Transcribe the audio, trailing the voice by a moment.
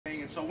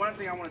And so one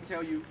thing I want to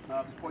tell you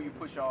before you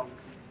push off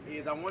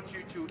is I want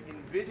you to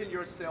envision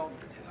yourself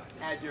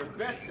as your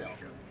best self,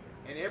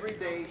 and every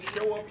day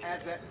show up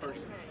as that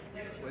person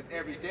with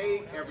every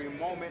day, every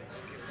moment,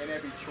 and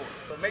every choice.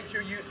 So make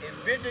sure you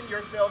envision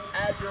yourself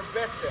as your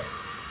best self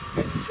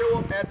and show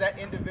up as that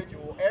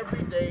individual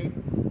every day,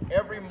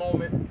 every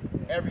moment,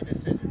 every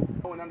decision.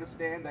 And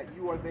understand that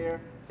you are there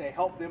to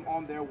help them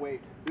on their way.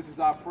 This is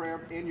our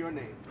prayer in your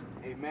name.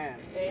 Amen.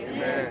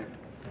 Amen.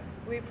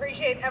 We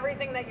appreciate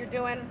everything that you're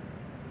doing.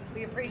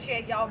 We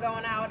appreciate y'all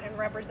going out and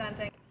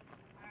representing.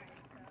 All right,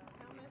 so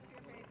don't miss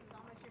your faces.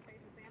 I'll miss your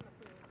faces and the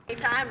food.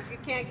 Anytime, if you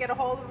can't get a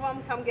hold of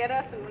them, come get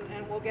us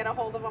and we'll get a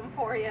hold of them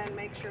for you and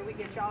make sure we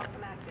get y'all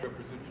connected. You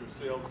represent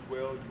yourselves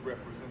well. You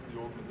represent the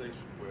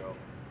organization well.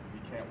 We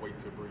can't wait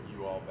to bring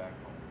you all back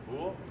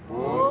home.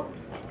 Cool?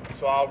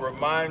 So I'll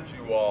remind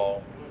you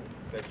all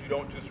that you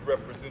don't just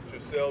represent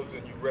yourselves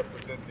and you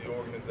represent the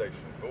organization.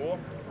 Cool?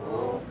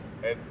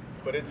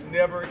 But it's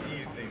never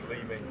easy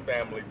leaving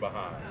family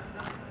behind.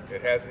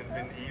 It hasn't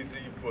been easy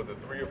for the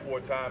 3 or 4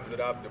 times that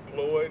I've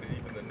deployed,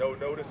 even the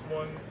no-notice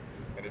ones,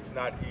 and it's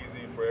not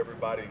easy for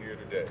everybody here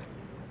today.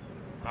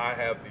 I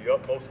have the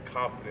utmost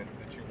confidence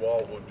that you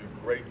all will do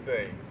great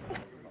things.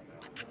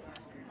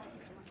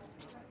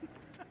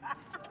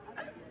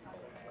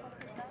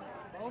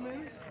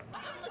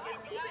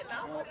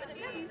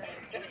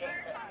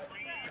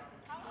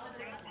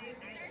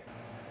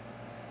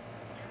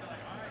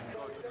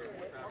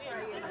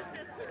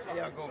 There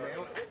y'all go, man.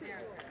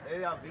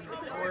 There y'all be.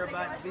 Don't worry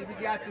about it.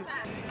 BB got you.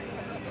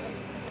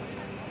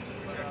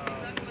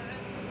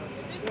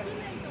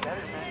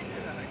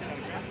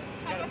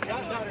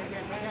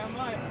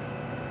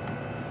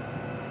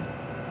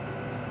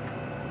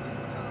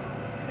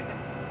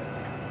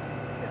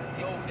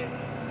 The old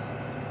days.